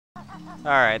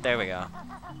Alright, there we go.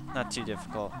 Not too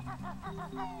difficult.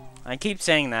 I keep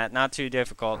saying that, not too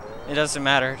difficult. It doesn't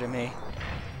matter to me.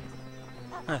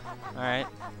 Huh. Alright.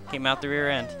 Came out the rear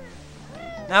end.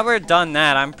 Now we're done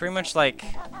that, I'm pretty much like...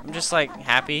 I'm just like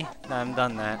happy that I'm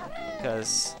done that.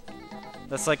 Because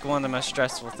that's like one of the most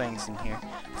stressful things in here.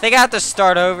 I think I have to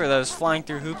start over those flying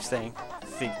through hoops thing.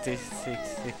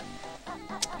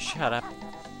 Shut up.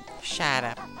 Shut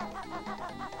up.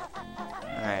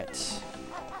 Alright.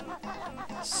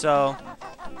 So,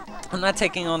 I'm not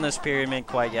taking on this pyramid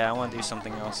quite yet. I want to do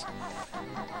something else.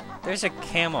 There's a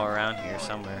camel around here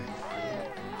somewhere.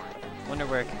 Wonder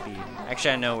where it could be.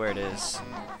 Actually, I know where it is.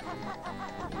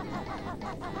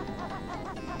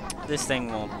 This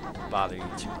thing won't bother you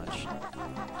too much.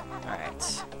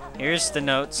 Alright. Here's the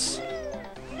notes.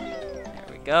 There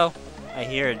we go. I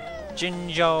hear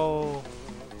Jinjo.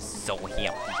 So happy.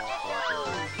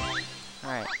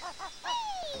 Alright.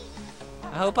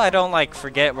 I hope I don't, like,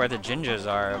 forget where the Jinjos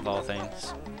are, of all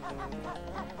things.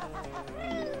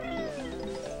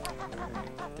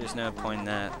 There's no point in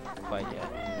that quite yet.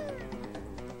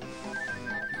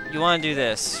 You want to do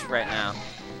this right now.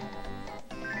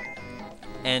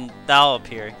 And that'll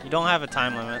appear. You don't have a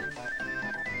time limit.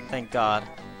 Thank God.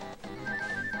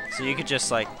 So you could just,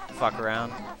 like, fuck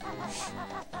around.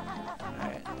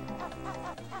 Alright.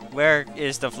 Where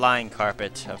is the flying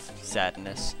carpet of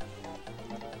sadness?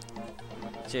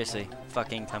 Seriously,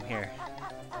 fucking come here.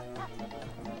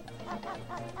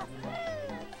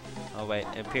 Oh wait,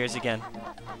 it appears again.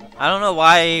 I don't know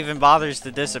why it even bothers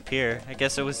to disappear. I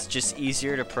guess it was just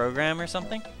easier to program or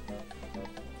something.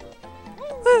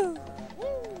 Woo!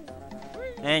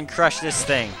 And crush this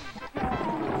thing.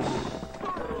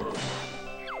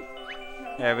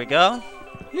 There we go.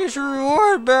 Here's your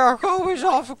reward, Bear. Gobi's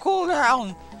off a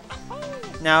cooldown.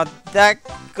 Now that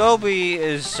Gobi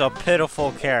is a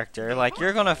pitiful character. Like,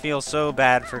 you're gonna feel so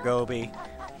bad for Gobi.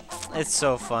 It's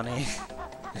so funny.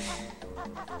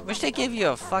 Wish they give you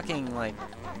a fucking, like...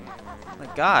 My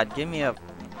God, give me a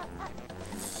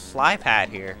fly pad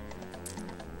here.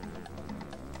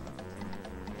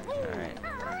 Alright.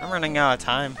 I'm running out of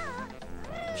time.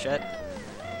 Shit.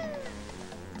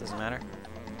 Doesn't matter.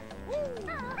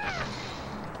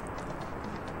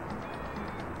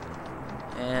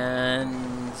 And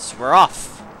we're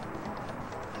off.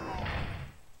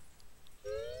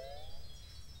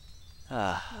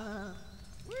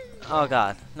 Oh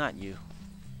God, not you.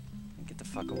 Get the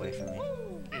fuck away from me.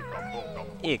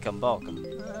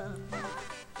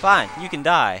 Fine, you can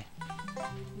die.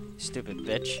 Stupid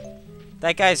bitch.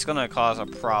 That guy's gonna cause a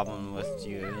problem with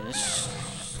you.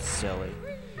 Silly.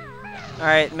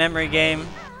 Alright, memory game.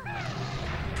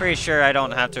 Pretty sure I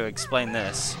don't have to explain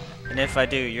this. And if I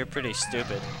do, you're pretty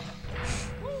stupid.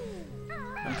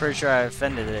 I'm pretty sure I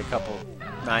offended a couple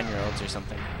 9-year-olds or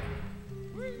something.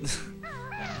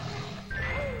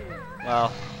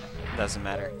 Well, it doesn't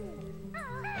matter.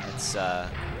 It's,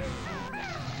 okay.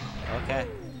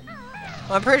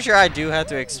 Well, I'm pretty sure I do have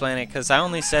to explain it, because I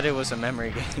only said it was a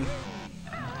memory game.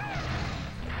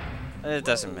 It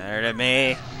doesn't matter to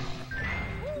me.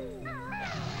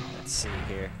 Let's see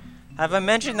here. Have I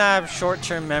mentioned that I have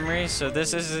short-term memory, so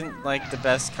this isn't, like, the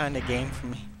best kind of game for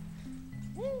me?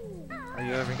 Are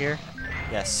you over here?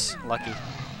 Yes. Lucky.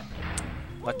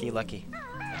 Lucky, lucky.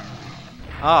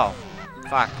 Oh.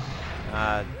 Fuck.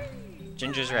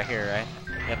 Ginger's right here, right?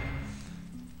 Yep.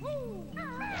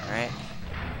 Alright.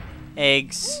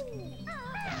 Eggs.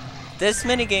 This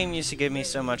minigame used to give me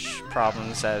so much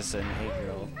problems as an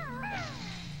 8-year-old.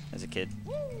 As a kid.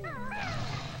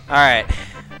 Alright.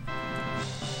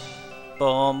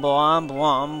 Boom, boom,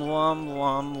 boom, boom,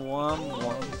 boom, boom,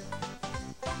 boom.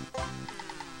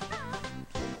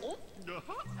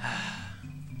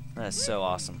 That's so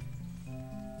awesome.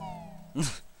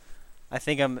 I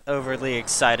think I'm overly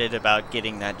excited about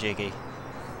getting that jiggy.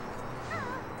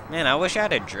 Man, I wish I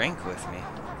had a drink with me.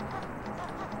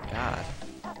 God.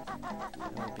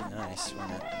 That would be nice,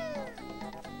 wouldn't it?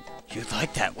 You'd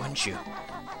like that, wouldn't you?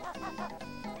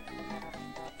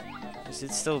 Is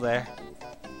it still there?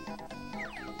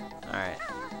 Alright.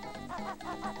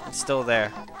 It's still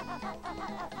there.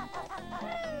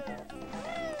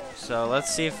 So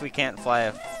let's see if we can't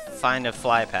find a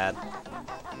fly pad.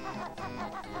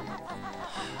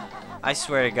 I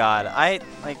swear to God, I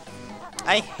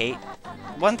hate...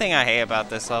 One thing I hate about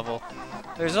this level,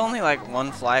 there's only like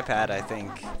one fly pad, I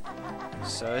think.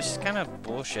 So it's just kind of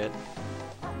bullshit.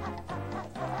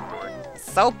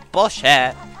 So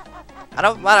bullshit! I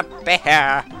don't want to be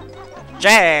here!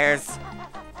 Cheers!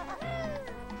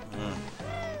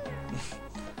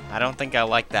 I don't think I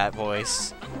like that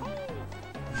voice.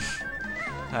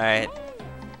 Alright,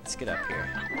 let's get up here.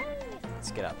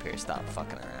 Let's get up here. Stop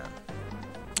fucking around.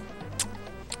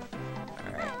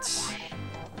 Alright.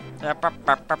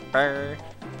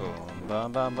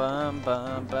 Boom, bum, bum, bum,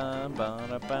 bum, bum, bum,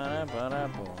 da, ba, da, ba, da,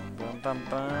 boom, bum, bum,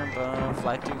 bum, bum.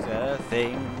 Fly to the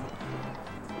thing.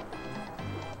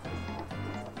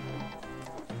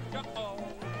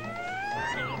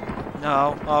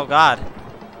 No. Oh god.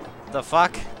 The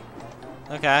fuck?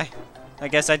 Okay. I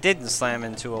guess I didn't slam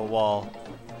into a wall.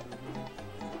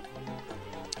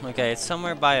 Okay, it's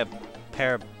somewhere by a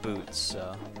pair of boots,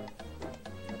 so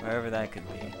wherever that could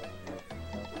be.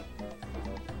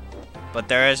 But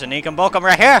there is an Ekambokum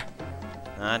right here!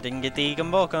 I didn't get the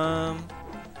Ekambokum.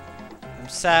 I'm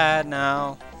sad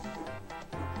now.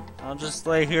 I'll just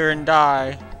lay here and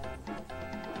die.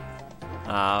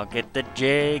 I'll get the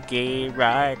Jiggy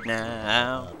right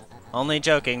now. Only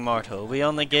joking, mortal. We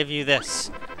only give you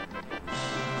this.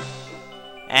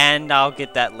 And I'll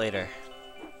get that later.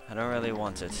 I don't really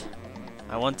want it.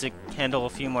 I want to handle a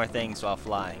few more things while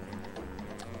flying.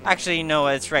 Actually, you know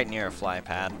what? It's right near a fly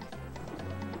pad.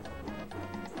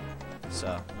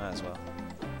 So, might as well.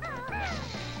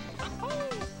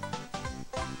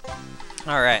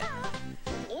 Alright.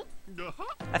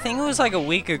 I think it was like a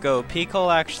week ago, Pico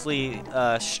actually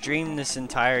streamed this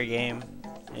entire game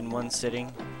in one sitting.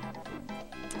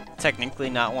 Technically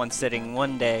not one sitting,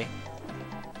 one day.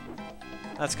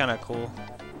 That's kind of cool.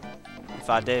 If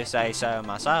I do say so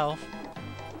myself.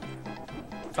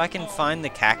 If I can find the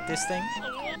cactus thing.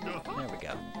 There we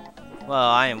go. Well,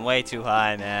 I am way too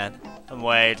high, man. I'm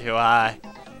way too high.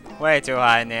 Way too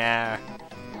high in the air.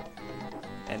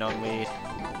 And on weed.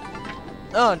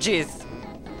 Oh, jeez.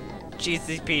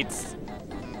 Jeezy Pete's.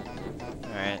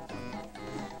 Alright.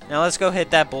 Now let's go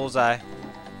hit that bullseye.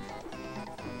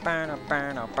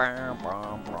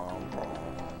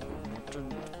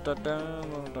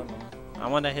 I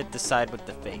want to hit the side with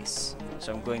the face.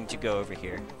 So I'm going to go over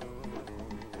here.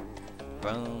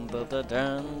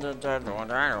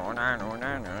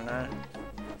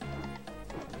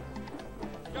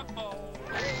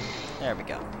 There we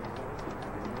go.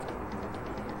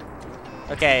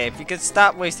 Okay, if you could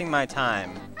stop wasting my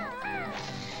time.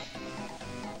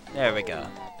 There we go.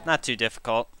 Not too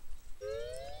difficult.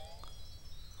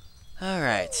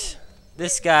 Alright.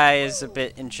 This guy is a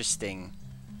bit interesting.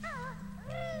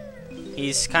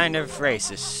 He's kind of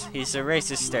racist. He's a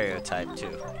racist stereotype,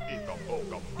 too.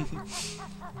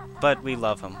 But we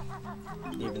love him.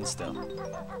 Even still.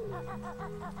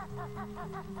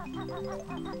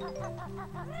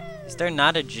 Is there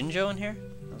not a Jinjo in here?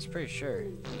 I was pretty sure.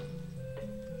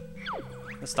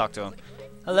 Let's talk to him.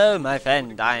 Hello, my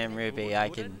friend. I am Ruby.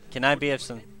 Can I be of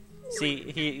some...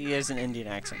 See, he has an Indian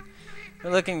accent.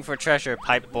 We're looking for treasure,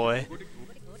 pipe boy.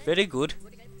 Very good.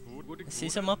 I see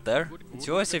some up there. It's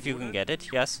yours if you can get it.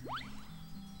 Yes.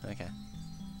 Okay.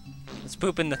 Let's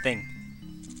poop in the thing.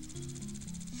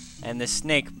 And the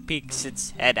snake peeks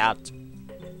its head out.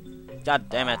 God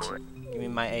damn it. Give me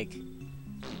my egg.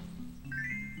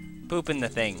 Poop in the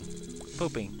thing.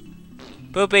 Pooping.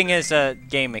 Pooping is a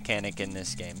game mechanic in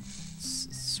this game.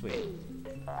 Sweet.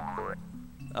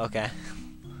 Okay.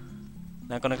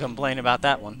 Not gonna complain about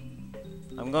that one.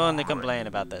 I'm going to complain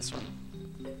about this one.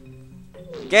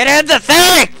 Get in the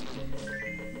thing!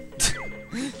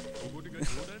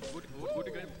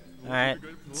 Alright,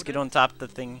 let's get on top of the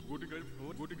thing.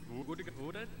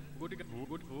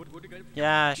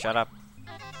 Yeah, shut up.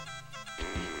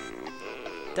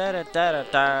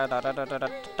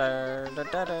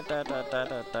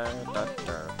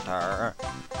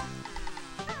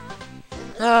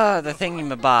 Ah, the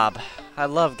thingy-mabob. I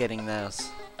love getting those.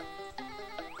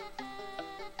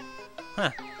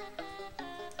 Huh.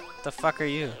 What the fuck are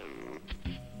you?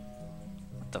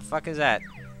 What the fuck is that?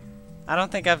 I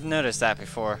don't think I've noticed that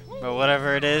before, but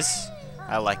whatever it is,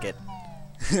 I like it.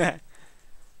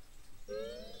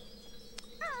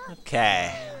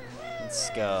 Okay, let's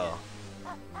go.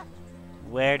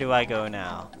 Where do I go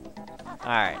now?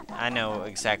 Alright, I know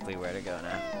exactly where to go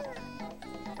now.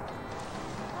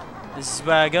 This is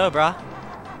where I go, brah.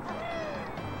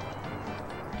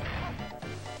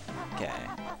 Okay,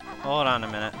 hold on a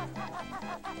minute.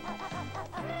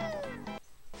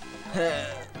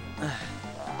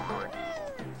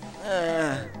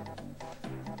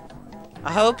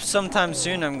 I hope sometime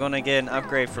soon I'm gonna get an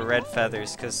upgrade for red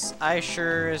feathers, cause I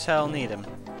sure as hell need them.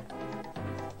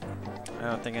 I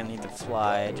don't think I need to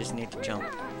fly, I just need to jump.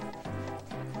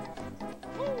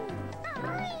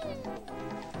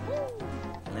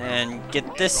 And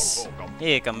get this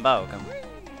Ekambokum.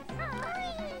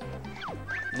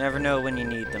 You never know when you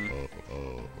need them.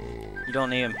 You don't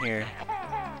need them here.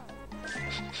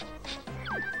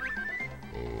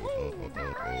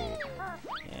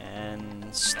 And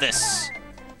It's this.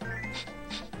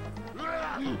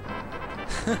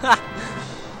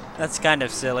 That's kind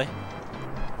of silly.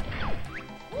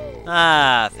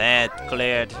 Ah, that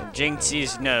cleared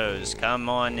Jinxie's nose. Come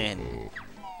on in.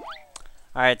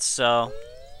 Alright, so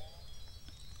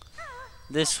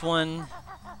this one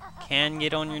can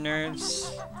get on your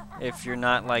nerves if you're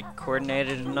not like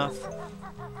coordinated enough.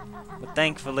 But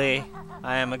thankfully,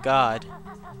 I am a god,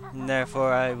 and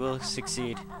therefore I will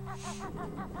succeed.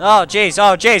 Oh jeez,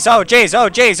 oh jeez, oh jeez, oh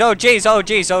jeez, oh jeez, oh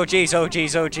jeez, oh jeez, oh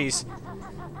jeez, oh jeez.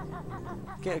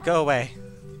 Go away.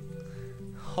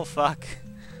 Oh fuck.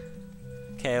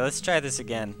 Okay, let's try this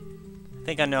again. I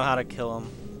think I know how to kill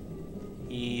him.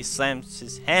 He slams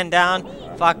his hand down.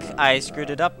 Fuck, I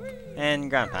screwed it up. And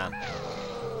ground pound.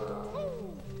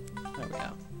 There we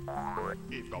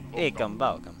go. Ekum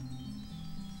bokum.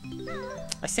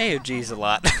 I say oh geez a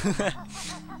lot.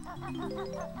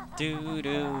 Do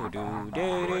do do do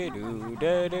do do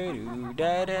do do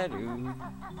da da do.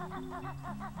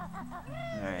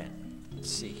 Alright,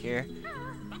 let's see here.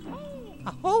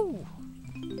 Oh!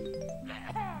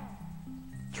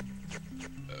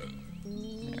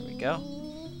 There we go.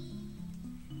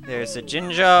 There's a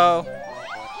Jinjo.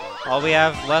 All we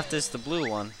have left is the blue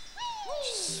one.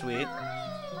 Which is sweet.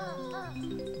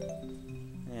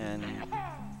 And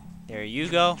there you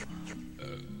go.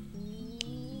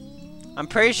 I'm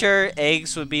pretty sure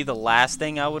eggs would be the last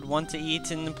thing I would want to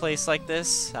eat in a place like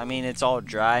this. I mean, it's all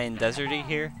dry and deserty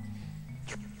here.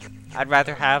 I'd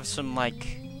rather have some, like,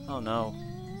 I don't know,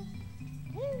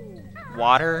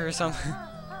 water or something.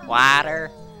 Water.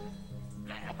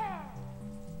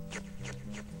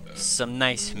 Some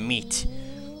nice meat.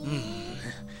 Mmm,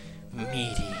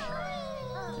 meaty.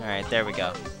 Alright, there we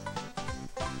go.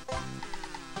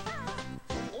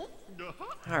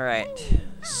 Alright,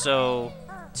 so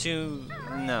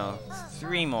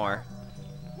three more.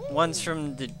 One's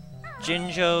from the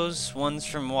Jinjos, one's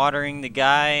from watering the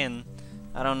guy, and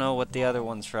I don't know what the other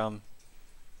one's from.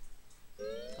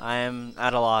 I am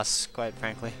at a loss, quite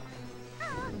frankly.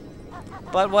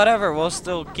 But whatever, we'll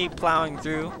still keep plowing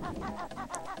through.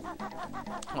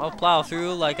 I'll plow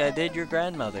through like I did your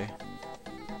grandmother.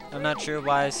 I'm not sure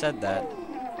why I said that.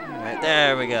 Alright,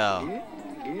 there we go.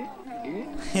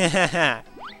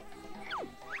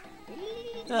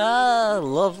 Ah,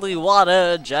 lovely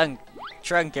water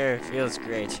trunker. Feels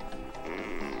great.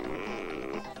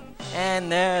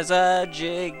 And there's a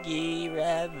Jiggy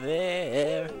right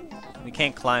there. We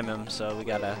can't climb him, so we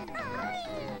gotta...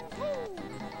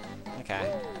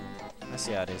 Okay. I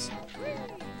see how it is.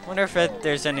 Wonder if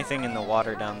there's anything in the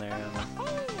water down there. I don't know.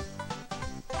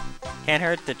 Can't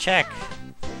hurt to check.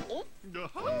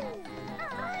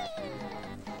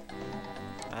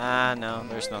 Ah, no,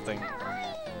 there's nothing.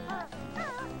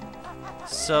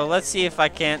 So let's see if I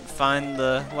can't find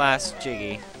the last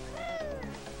Jiggy.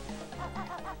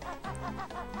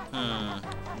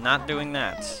 Not doing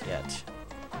that yet.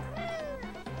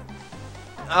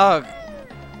 Oh,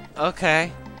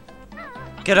 okay.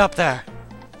 Get up there.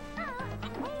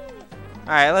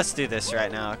 Alright, let's do this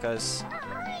right now, because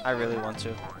I really want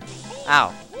to.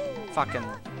 Ow. Fucking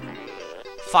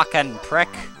prick.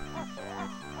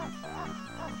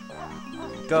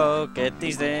 Go get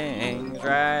these things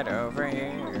right over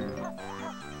here.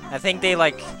 I think they,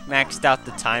 like, maxed out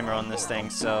the timer on this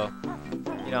thing, so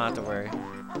you don't have to worry.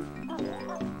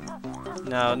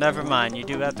 No, never mind. You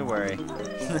do have to worry.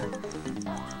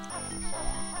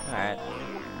 Alright.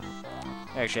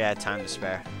 Actually, I had time to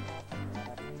spare.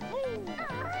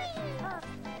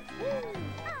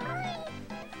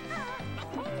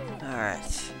 Alright.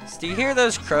 So do you hear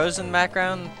those crows in the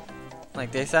background?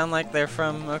 Like, they sound like they're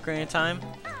from Ocarina of Time?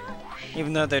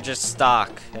 Even though they're just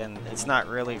stock, and it's not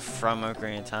really from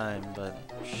Ocarina of Time, but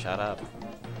shut up.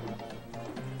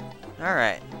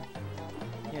 Alright.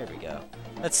 Here we go.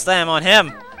 Let's slam on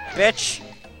him, bitch!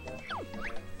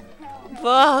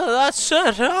 Well, that's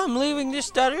it. I'm leaving this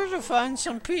stutter to find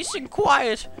some peace and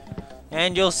quiet.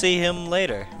 And you'll see him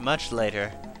later. Much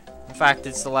later. In fact,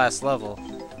 it's the last level.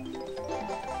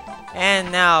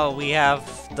 And now we have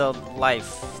the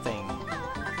life thing.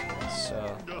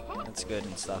 So, that's good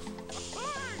and stuff.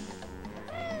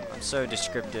 I'm so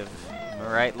descriptive. Am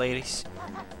I right, ladies?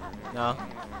 No?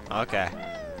 Okay.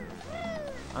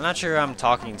 I'm not sure who I'm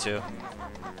talking to.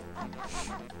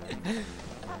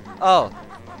 Oh!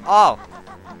 Oh!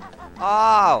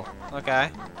 Oh! Okay.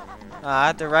 I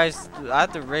have to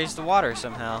raise the water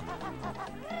somehow.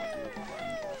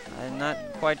 I'm not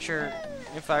quite sure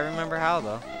if I remember how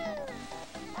though.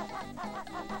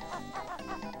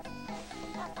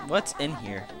 What's in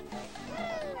here?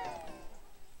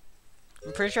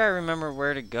 I'm pretty sure I remember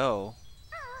where to go.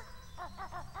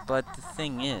 But the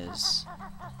thing is...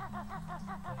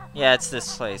 Yeah, it's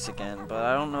this place again, but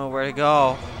I don't know where to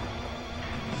go.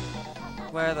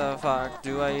 Where the fuck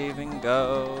do I even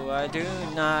go? I do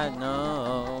not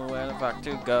know where the fuck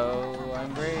to go.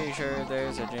 I'm pretty sure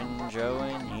there's a Jinjo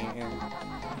in here.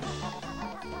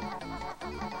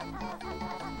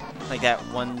 Like that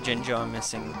one Jinjo I'm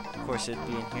missing. Of course it'd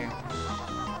be in here.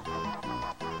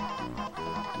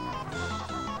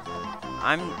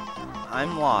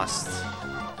 I'm lost.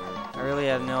 I really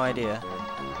have no idea.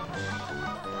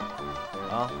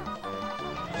 Well,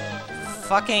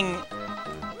 fucking...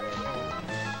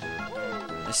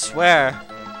 I swear.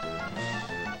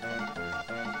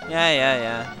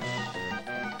 Yeah.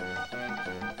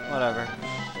 Whatever.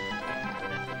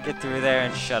 Get through there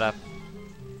and shut up.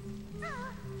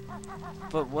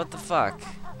 But what the fuck?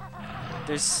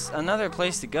 There's another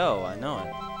place to go, I know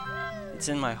it. It's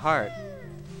in my heart.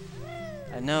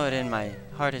 I know it in my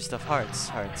hardest of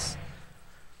hearts.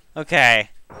 Okay.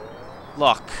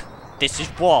 Look. This is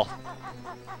bull.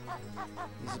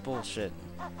 This is bullshit.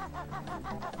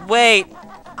 Wait!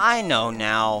 I know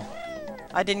now.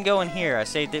 I didn't go in here. I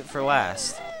saved it for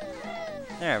last.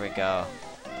 There we go.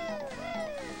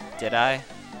 Did I?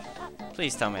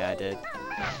 Please tell me I did.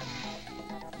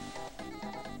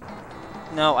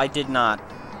 No, I did not.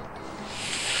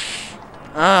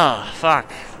 Oh,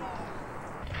 fuck.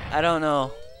 I don't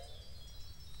know.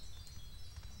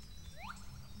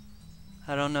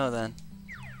 I don't know then.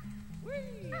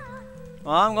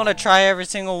 Well, I'm gonna try every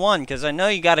single one, because I know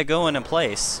you gotta go in a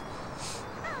place.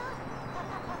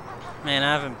 Man,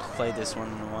 I haven't played this one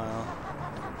in a while.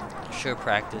 Sure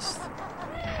practiced.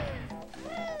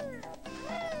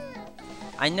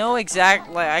 I know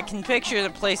exactly, like, I can picture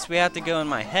the place we have to go in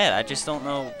my head. I just don't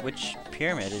know which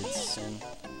pyramid it's in.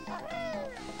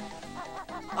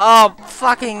 Oh,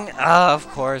 fucking, of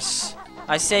course.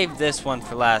 I saved this one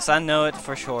for last. I know it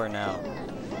for sure now.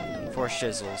 For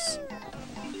shizzles.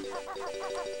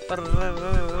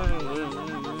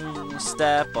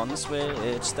 Step on the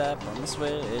switch, step on the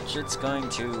switch. It's going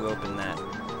to open that.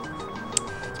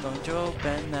 It's going to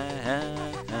open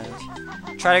that.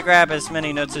 Try to grab as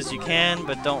many notes as you can,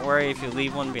 but don't worry if you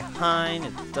leave one behind.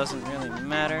 It doesn't really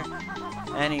matter.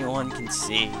 Anyone can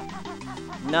see.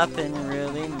 Nothing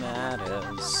really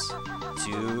matters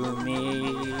to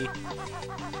me.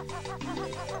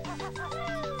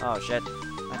 Oh shit.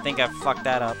 I think I fucked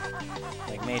that up.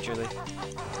 Like majorly.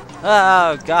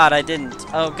 Oh god, I didn't.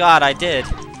 Oh god, I did.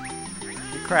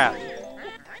 Crap.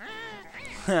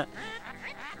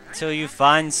 Till you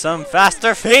find some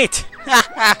faster feet!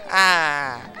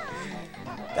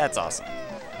 That's awesome.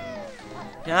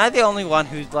 Am I the only one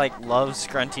who like loves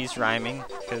Grunty's rhyming?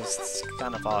 Because it's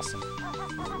kind of awesome.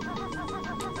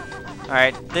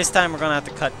 Alright, this time we're gonna have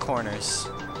to cut corners.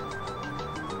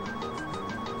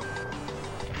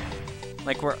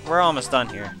 Like we're almost done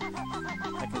here.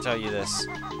 I can tell you this.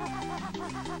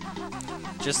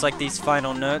 Just like these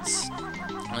final notes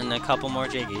and a couple more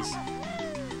jiggies.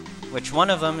 Which one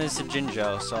of them is a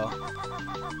Jinjo, so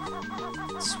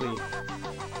sweet.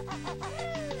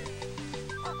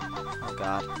 Oh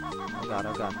god. Oh god,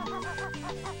 oh god.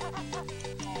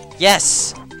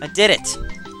 Yes! I did it!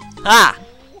 Ha!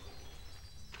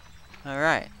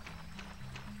 Alright.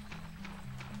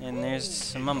 And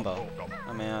there's Mumbo.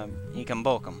 I mean,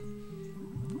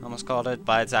 Ikambokum. Almost called it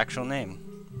by its actual name.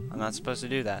 I'm not supposed to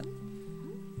do that.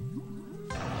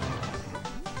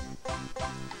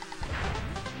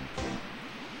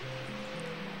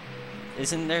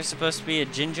 Isn't there supposed to be a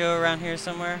Jinjo around here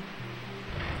somewhere?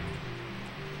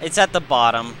 It's at the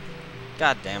bottom.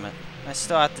 God damn it. I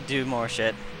still have to do more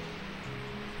shit.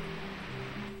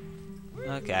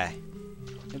 Okay.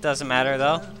 It doesn't matter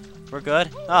though. We're good.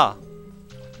 Oh.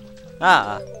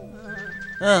 Ah.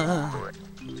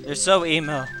 You're so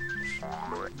emo.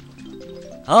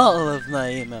 All of my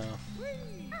emo.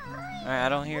 Alright, I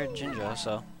don't hear Jinjo,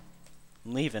 so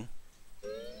I'm leaving.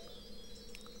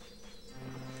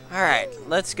 Alright,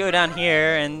 let's go down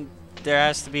here, and there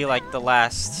has to be like the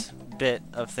last bit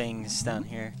of things down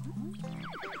here.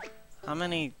 How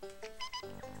many?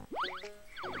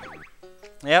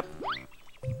 Yep.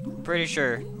 Pretty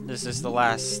sure this is the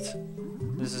last.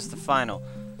 This is the final.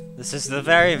 This is the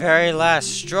very, very last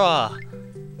straw.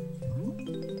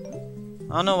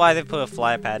 I don't know why they put a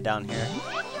fly pad down here.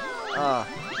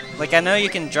 Like I know you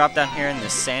can drop down here in the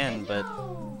sand, but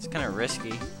it's kind of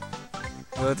risky.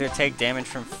 You'll either take damage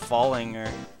from falling or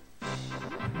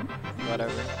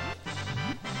whatever.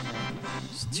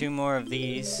 There's 2 more of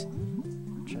these,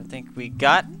 which I think we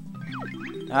got.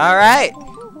 Alright!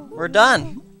 We're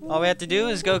done! All we have to do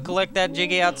is go collect that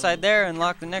Jiggy outside there and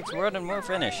unlock the next world and we're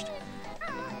finished.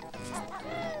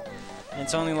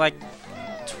 It's only like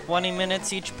 20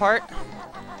 minutes each part.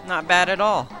 Not bad at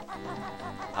all.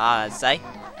 Say.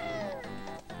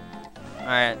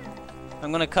 Alright.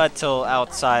 I'm gonna cut till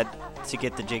outside to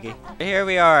get the jiggy. Here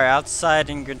we are outside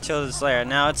in Gruntilda's lair.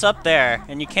 Now it's up there,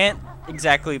 and you can't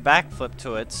exactly backflip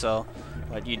to it, so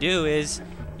what you do is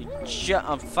you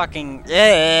jump fucking.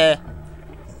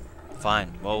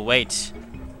 Fine, well, wait.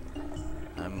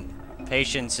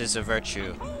 Patience is a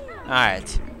virtue.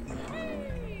 Alright.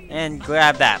 And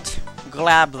grab that.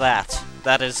 Grab that.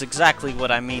 That is exactly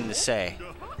what I mean to say.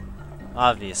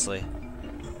 Obviously.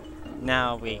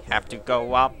 Now we have to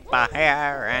go up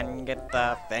here and get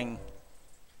the thing.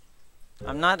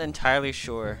 I'm not entirely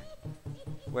sure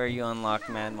where you unlock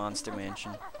Mad Monster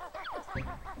Mansion. But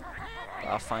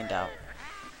I'll find out.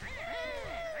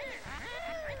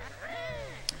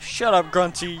 Shut up,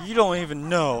 Grunty. You don't even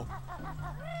know.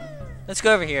 Let's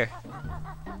go over here.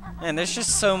 Man, there's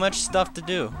just so much stuff to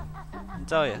do. I'll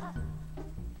tell you.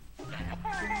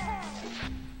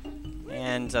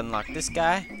 And unlock this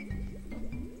guy.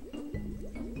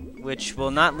 Which will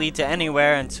not lead to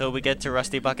anywhere until we get to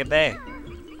Rusty Bucket Bay.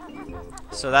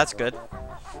 So that's good.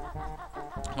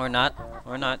 Or not.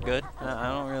 Or not good. I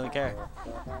don't really care.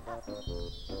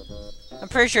 I'm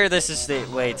pretty sure this is the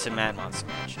way to Mad Monster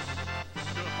Mansion.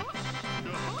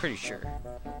 Pretty sure.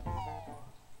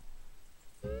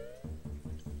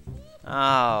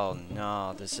 Oh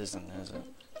no, this isn't, is it?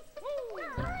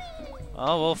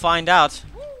 Oh, we'll find out.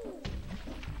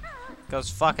 Goes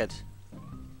fuck it.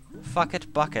 Fuck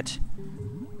it, bucket.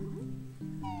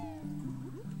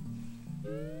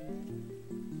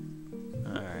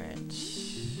 Alright.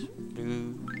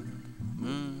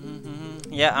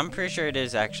 Yeah, I'm pretty sure it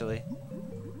is actually.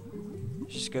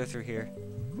 Just go through here.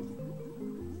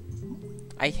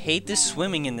 I hate the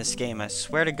swimming in this game. I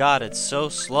swear to God, it's so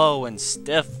slow and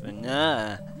stiff and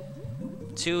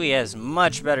Tooie has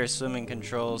much better swimming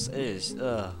controls. It is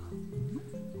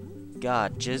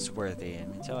God, jizz-worthy,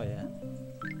 let me tell ya.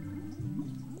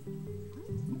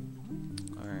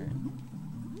 Alright.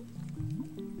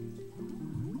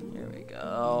 Here we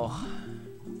go.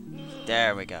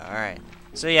 There we go, alright.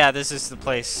 So yeah, this is the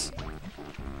place.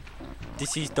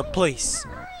 This is the place.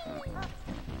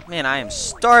 Man, I am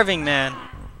starving, man.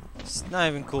 It's not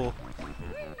even cool.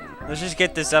 Let's just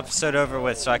get this episode over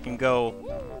with so I can go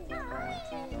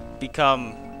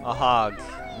become a hog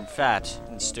and fat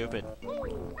and stupid.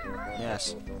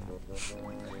 Yes.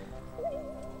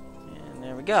 And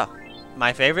there we go.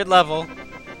 My favorite level,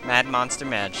 Mad Monster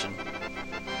Mansion.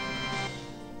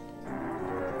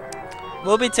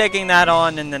 We'll be taking that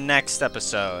on in the next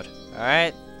episode.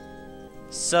 Alright?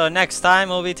 So next time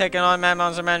we'll be taking on Mad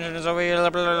Monster Mansion.